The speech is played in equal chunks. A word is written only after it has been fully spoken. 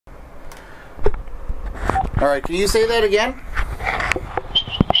Alright, can you say that again?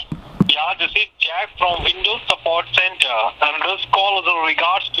 Yeah, this is Jack from Windows Support Center, and this call is in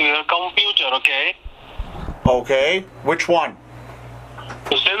regards to your computer, okay? Okay, which one?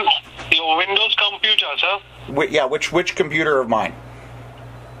 Since your Windows computer, sir. Yeah, which computer of mine?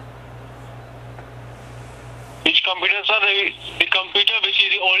 Which computer, sir? The computer which is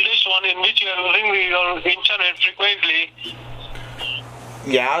the oldest one in which you are using your internet frequently.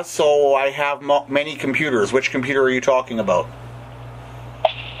 Yeah, so I have many computers. Which computer are you talking about?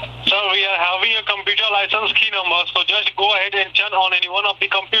 Sir, we are having a computer license key number, so just go ahead and turn on any one of the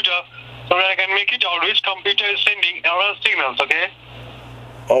computer so that I can make it out which computer is sending error signals, okay?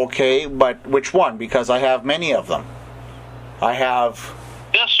 Okay, but which one? Because I have many of them. I have...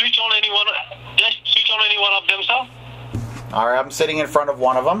 Just switch on any one of them, sir. Alright, I'm sitting in front of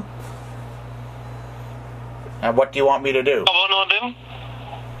one of them. And what do you want me to do? One of them?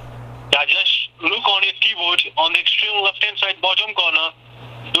 Yeah, just look on your keyboard on the extreme left-hand side bottom corner.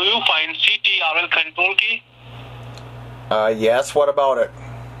 Do you find CTRL control key? Yes, what about it?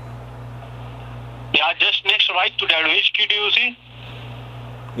 Yeah, just next right to that, which key do you see?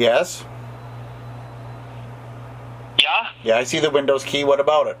 Yes. Yeah? Yeah, I see the Windows key, what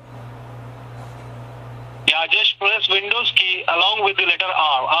about it? Yeah, just press Windows key along with the letter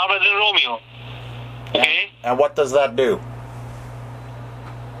R. R as in Romeo. Okay? And what does that do?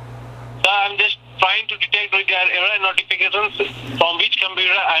 Sir, I'm just trying to detect the error notifications from which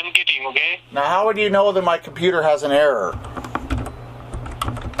computer I'm getting, okay? Now, how would you know that my computer has an error?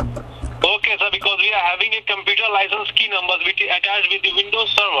 Okay, sir, because we are having a computer license key numbers which is attached with the Windows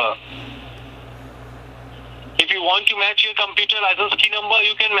server. If you want to match your computer license key number,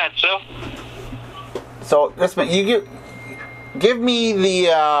 you can match, sir. So, listen, you give me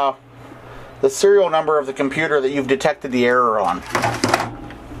the serial number of the computer that you've detected the error on.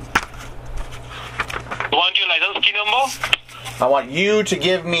 You want your license key number? I want you to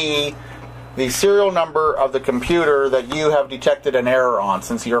give me the serial number of the computer that you have detected an error on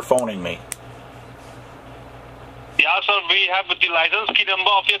since you're phoning me. Yeah, sir, we have the license key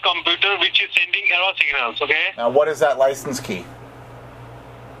number of your computer which is sending error signals, okay? Now, what is that license key?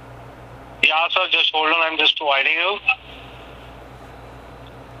 Yeah, sir, just hold on, I'm just providing you.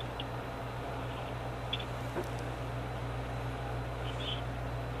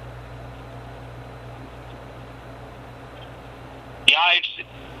 Yeah, it's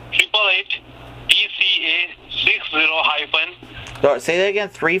 888 TCA 60 hyphen. No, say that again.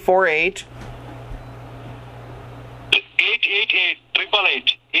 348. 888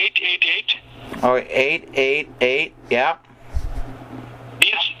 888 Oh, 888. Yeah.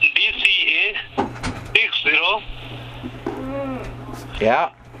 DCA 60.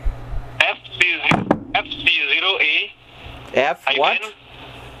 Yeah. FC0A. F what?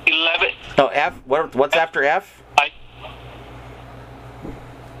 11. No, F. What's after F?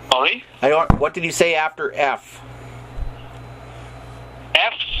 Sorry? I don't. What did you say after F?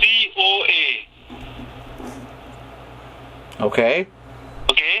 FCOA. Okay.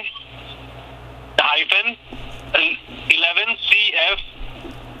 Okay. Hyphen 11CF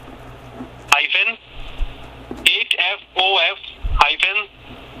hyphen 8FOF hyphen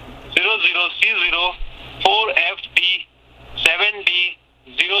 00C0 4FD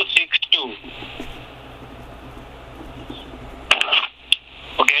 7D062.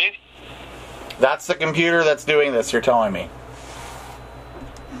 Okay. That's the computer that's doing this, you're telling me.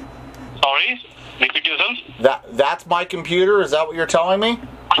 Sorry? Repeat yourself. That's my computer? Is that what you're telling me?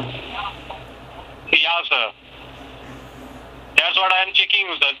 Yeah, sir. That's what I'm checking,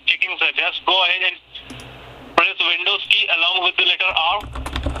 sir. Just go ahead and press Windows key along with the letter R.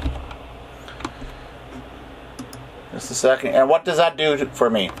 Just a second. And what does that do for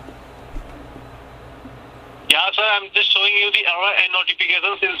me? Yeah, sir, I'm just showing you the error and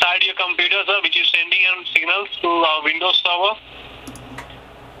notifications inside your computer, sir, which is sending signals to our Windows server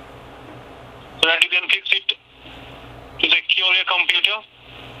so that you can fix it to secure your computer.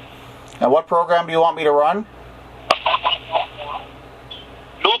 And what program do you want me to run?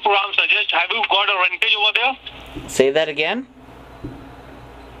 No program, sir. Just have you got a run page over there? Say that again?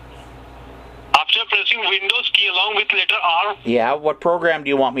 After pressing Windows key along with letter R. Yeah, what program do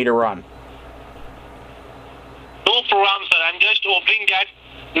you want me to run? No program, sir. I'm just opening that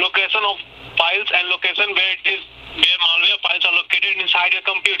location of files and location where malware files are located inside your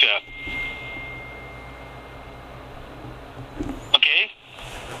computer. Okay?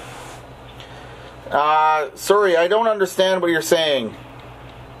 Sorry, I don't understand what you're saying.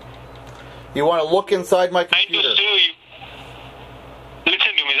 You want to look inside my computer? Listen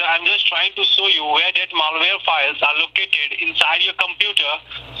to me, sir. I'm just trying to show you where that malware files are located inside your computer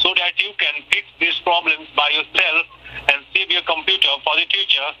so that you can fix these problems by yourself and save your computer for the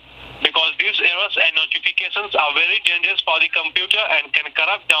future, because these errors and notifications are very dangerous for the computer and can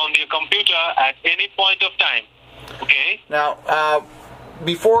corrupt down your computer at any point of time. Okay? Now,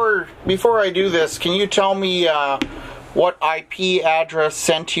 before I do this, can you tell me what IP address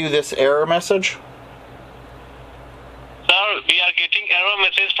sent you this error message? Sir, we are getting error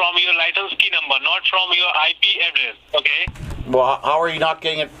message from your license key number, not from your IP address. Okay? Well, how are you not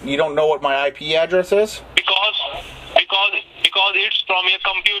getting it? You don't know what my IP address is? Because it's from your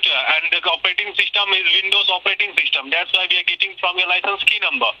computer and the operating system is Windows operating system. That's why we are getting from your license key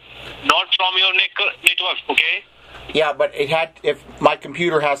number, not from your network. Okay? Yeah, but if my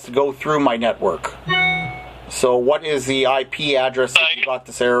computer has to go through my network. So what is the IP address that you got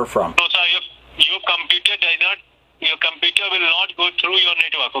this error from? No, sir, your computer will not go through your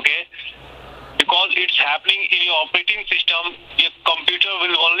network, okay? Because it's happening in your operating system, your computer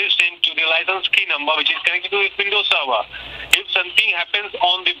will only send to the license key number which is connected to the Windows server. If something happens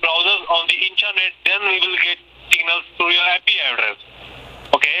on the browser, on the internet, then we will get signals through your IP address.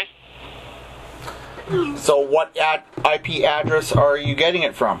 Okay? So what IP address are you getting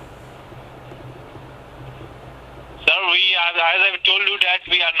it from? Sir, as I've told you that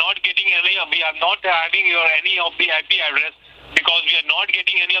we are not getting any of the IP address because we are not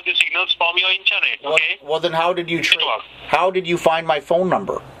getting any of the signals from your internet. Okay? Well, then how did you find my phone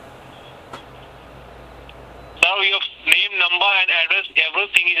number? Sir, your name, number, and address,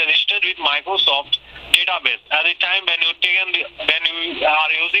 everything is registered with Microsoft database at the time when you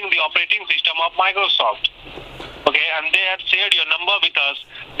are using the operating system of Microsoft. Okay, and they have shared your number with us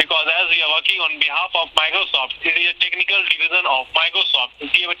because as we are working on behalf of Microsoft, it is a technical division of Microsoft to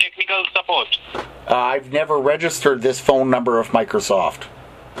give a technical support. I've never registered this phone number of Microsoft.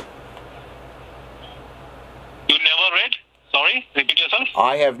 You never read? Sorry, repeat yourself.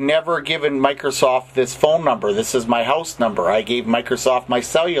 I have never given Microsoft this phone number. This is my house number. I gave Microsoft my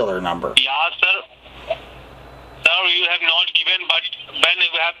cellular number. Yeah, sir. Sir, you have not given, but when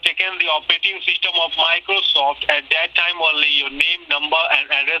you have taken the operating system of Microsoft, at that time only your name, number, and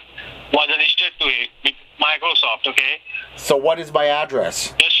address was registered to it with Microsoft, okay? So what is my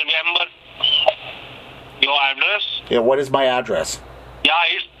address? Just remember your address. Yeah, what is my address? Yeah,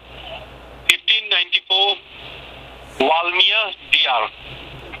 it's 1594 Valmia, DR.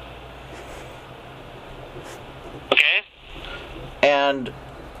 Okay? And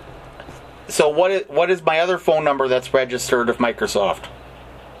so what is my other phone number that's registered of Microsoft?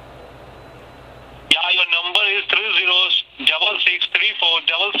 Yeah, your number is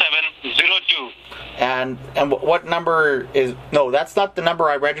 3066347702. And what number is... No, that's not the number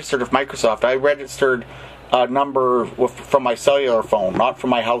I registered of Microsoft. I registered a number from my cellular phone, not from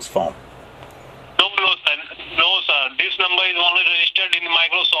my house phone. No, sir. This number is only registered in the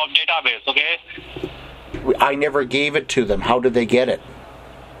Microsoft database, okay? I never gave it to them. How did they get it?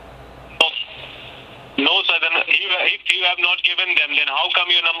 No, sir. Then if you have not given them, then how come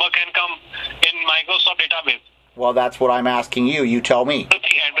your number can come in Microsoft database? Well, that's what I'm asking you. You tell me.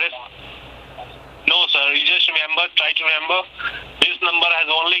 Address? No, sir. You just try to remember, this number has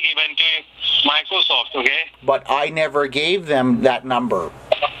only given to Microsoft, okay? But I never gave them that number.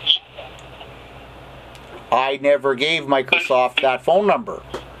 I never gave Microsoft that phone number.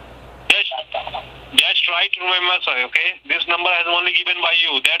 Just try to remember, sir, okay? This number has only given by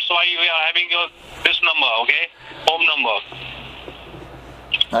you. That's why we are having this number, okay? Home number.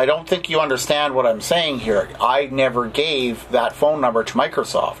 I don't think you understand what I'm saying here. I never gave that phone number to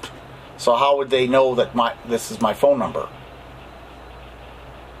Microsoft. So how would they know that this is my phone number?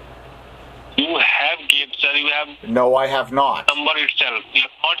 You have given, sir. You have... No, I have not. Number itself. You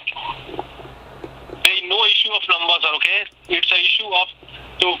have not... There is no issue of numbers, okay? It's an issue of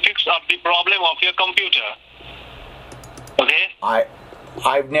to fix up the problem of your computer. Okay?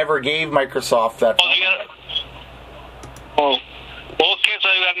 I've never gave Microsoft that phone number. Oh. Okay,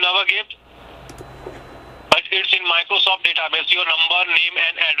 sir, you have never given. But it's in Microsoft database, your number, name,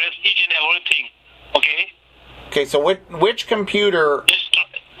 and address, each and everything. Okay? Okay, so which computer...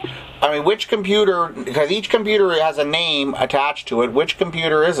 I mean, which computer... Because each computer has a name attached to it. Which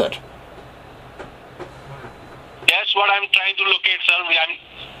computer is it? That's what I'm trying to locate, sir.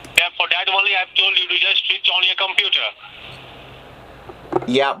 For that only I've told you to just switch on your computer.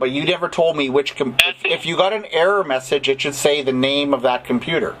 Yeah, but you never told me which... If you got an error message, it should say the name of that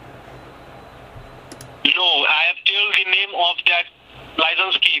computer. No, I have told the name of that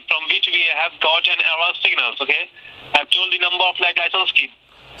license key from which we have got an error signals, okay? I've told the number of that license key.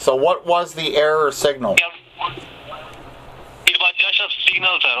 So what was the error signal? It was just a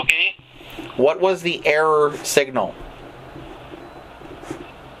signal, sir, okay? What was the error signal?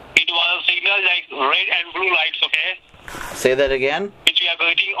 It was a signal like red and blue lights, okay? Say that again. Which we are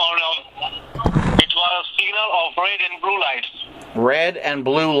getting on. It was a signal of red and blue lights. Red and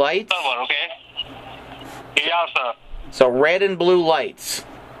blue lights? Server, okay? Yeah, sir. So red and blue lights.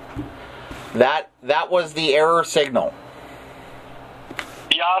 That was the error signal.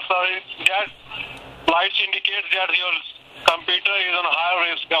 Yeah, sir. That lights indicate that your computer is on high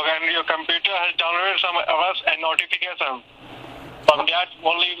risk, and your computer has downloaded some errors and notifications. From that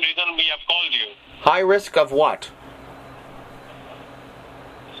only reason we have called you. High risk of what?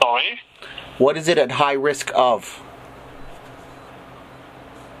 Sorry? What is it at high risk of?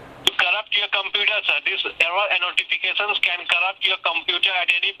 To corrupt your computer, sir. This error and notifications can corrupt your computer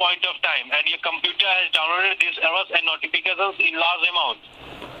at any point of time, and your computer has downloaded these errors and notifications in large amounts.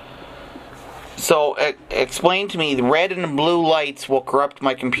 So, explain to me, the red and blue lights will corrupt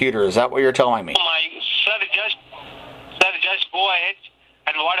my computer. Is that what you're telling me? Sir, just go ahead,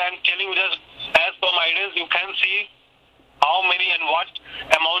 and what I'm telling you, just as per my ideas, you can see how many and what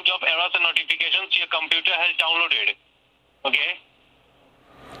amount of errors and notifications your computer has downloaded. Okay?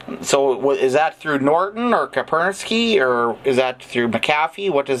 So, is that through Norton or Kaspersky, or is that through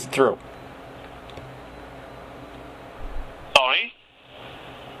McAfee? What is it through? Sorry?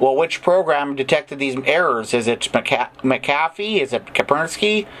 Well, which program detected these errors? Is it McAfee? Is it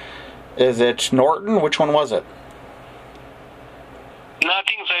Kaspersky? Is it Norton? Which one was it?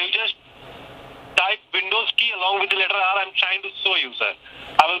 Nothing, sir. You just type Windows key along with the letter R. I'm trying to show you, sir.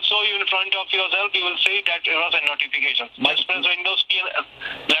 I will show you in front of yourself. You will see that errors and notifications. Just press Windows key and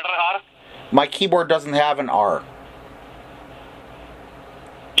letter R. My keyboard doesn't have an R.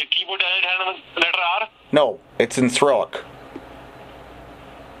 Your keyboard doesn't have a letter R? No, it's in Cyrillic.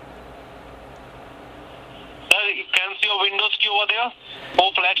 Sir, you can see your Windows key over there.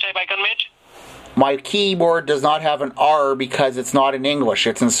 4 flash type icon mate. My keyboard does not have an R because it's not in English.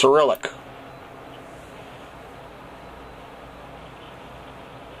 It's in Cyrillic.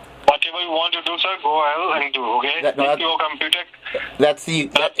 Whatever you want to do, sir, go ahead and do, okay? If your computer that's the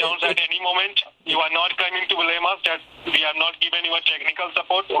at any moment, you are not coming to blame us that we have not given you a technical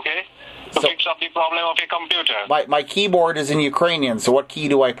support, okay? To fix up the problem of your computer. My keyboard is in Ukrainian, so what key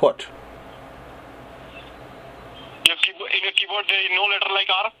do I put? In your keyboard, there is no letter like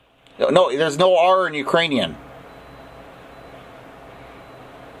R? No, there's no R in Ukrainian.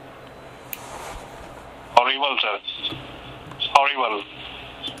 Horrible, sir. Horrible.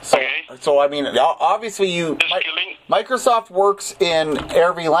 So I mean, obviously Microsoft works in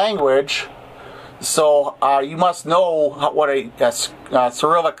every language, so you must know what a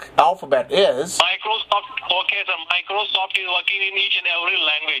Cyrillic alphabet is. Microsoft, okay, sir. Microsoft is working in each and every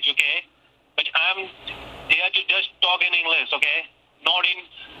language, okay? But I'm here to just talk in English, okay? Not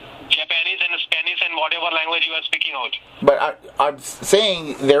in Japanese and Spanish and whatever language you are speaking out. But I'm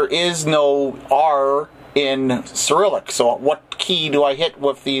saying there is no R in Cyrillic. So what key do I hit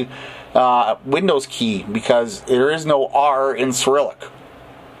with the Windows key? Because there is no R in Cyrillic.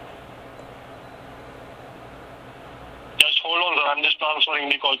 Just hold on, sir. I'm just transferring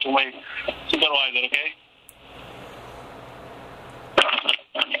the call to my supervisor, okay?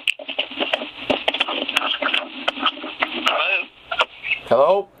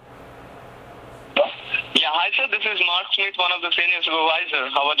 Hello? Yeah, hi, sir. This is Mark Smith, one of the senior supervisor.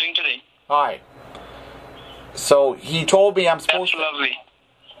 How are you doing today? Hi. So he told me I'm supposed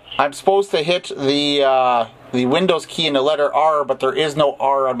to hit the Windows key and the letter R, but there is no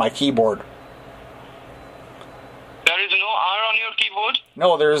R on my keyboard. There is no R on your keyboard?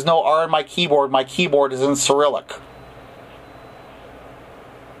 No, there is no R on my keyboard. My keyboard is in Cyrillic.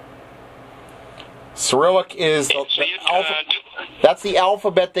 Cyrillic is that's the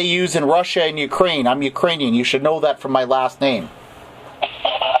alphabet they use in Russia and Ukraine. I'm Ukrainian. You should know that from my last name.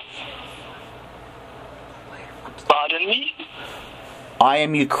 Pardon me? I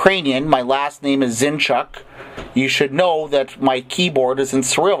am Ukrainian. My last name is Zinchuk. You should know that my keyboard is in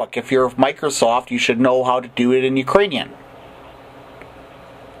Cyrillic. If you're Microsoft, you should know how to do it in Ukrainian.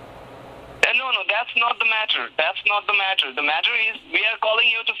 No, that's not the matter. That's not the matter. The matter is we are calling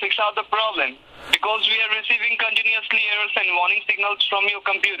you to fix out the problem because we are receiving continuously errors and warning signals from your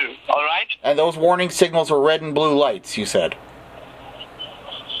computer. All right? And those warning signals are red and blue lights, you said.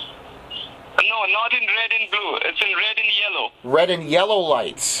 No, not in red and blue. It's in red and yellow. Red and yellow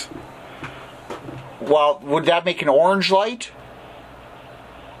lights. Well, would that make an orange light?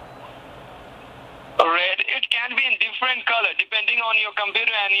 Red. It can be in different color depending on your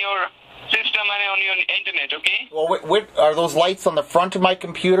computer and your system and on your internet, okay? Well, are those lights on the front of my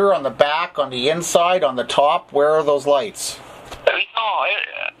computer, on the back, on the inside, on the top? Where are those lights?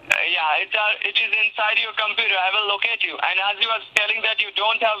 it is inside your computer. I will locate you. And as you are telling that you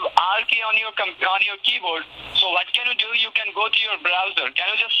don't have R key on your keyboard, so what can you do? You can go to your browser. Can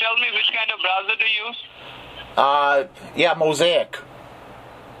you just tell me which kind of browser do you use? Yeah, Mosaic.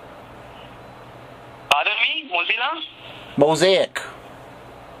 Pardon me, Mozilla? Mosaic.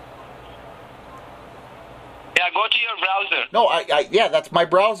 Yeah, go to your browser. No, yeah, that's my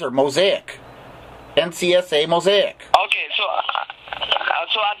browser, Mosaic. NCSA Mosaic. Okay, so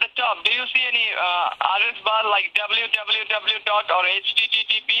at the top, do you see any address bar like www or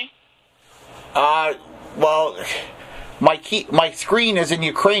HTTP? Well, my screen is in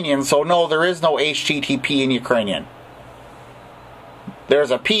Ukrainian, so no, there is no HTTP in Ukrainian.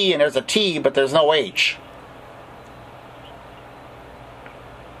 There's a P and there's a T, but there's no H.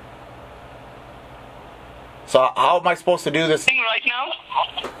 So how am I supposed to do this? Right now?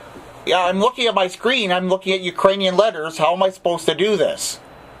 Yeah, I'm looking at my screen. I'm looking at Ukrainian letters. How am I supposed to do this?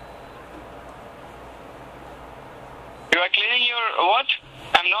 You are cleaning your what?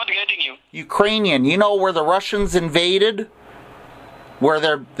 I'm not getting you. Ukrainian. You know where the Russians invaded? Where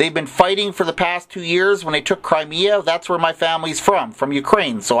they've been fighting for the past 2 years when they took Crimea? That's where my family's from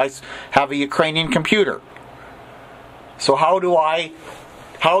Ukraine. So I have a Ukrainian computer. So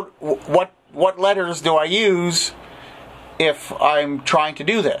what letters do I use if I'm trying to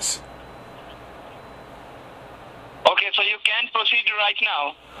do this? Okay, so you can't proceed right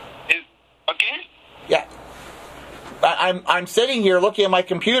now. Okay? Yeah. I'm sitting here looking at my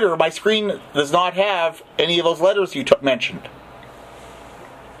computer. My screen does not have any of those letters you mentioned.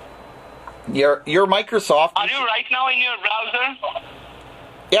 Your Microsoft. Are you right now in your browser?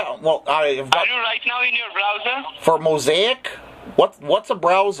 Yeah, well, I've got. Are you right now in your browser? For Mosaic? What's a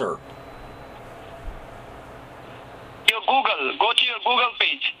browser? Your Google. Go to your Google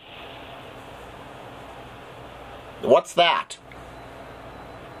page. What's that?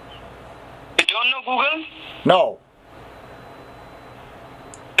 You don't know Google? No.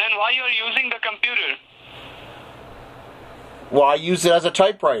 Then why you are using the computer? Well, I use it as a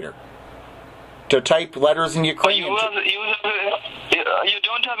typewriter to type letters in Ukrainian. You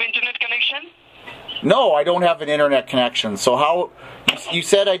don't have internet connection? No, I don't have an internet connection. So how? You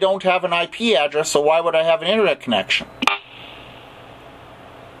said I don't have an IP address, so why would I have an internet connection?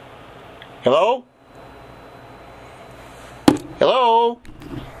 Hello? Hello?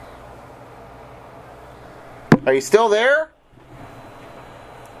 Are you still there?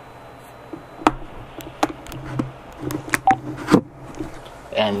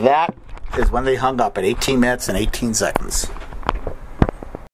 And that is when they hung up at 18 minutes and 18 seconds.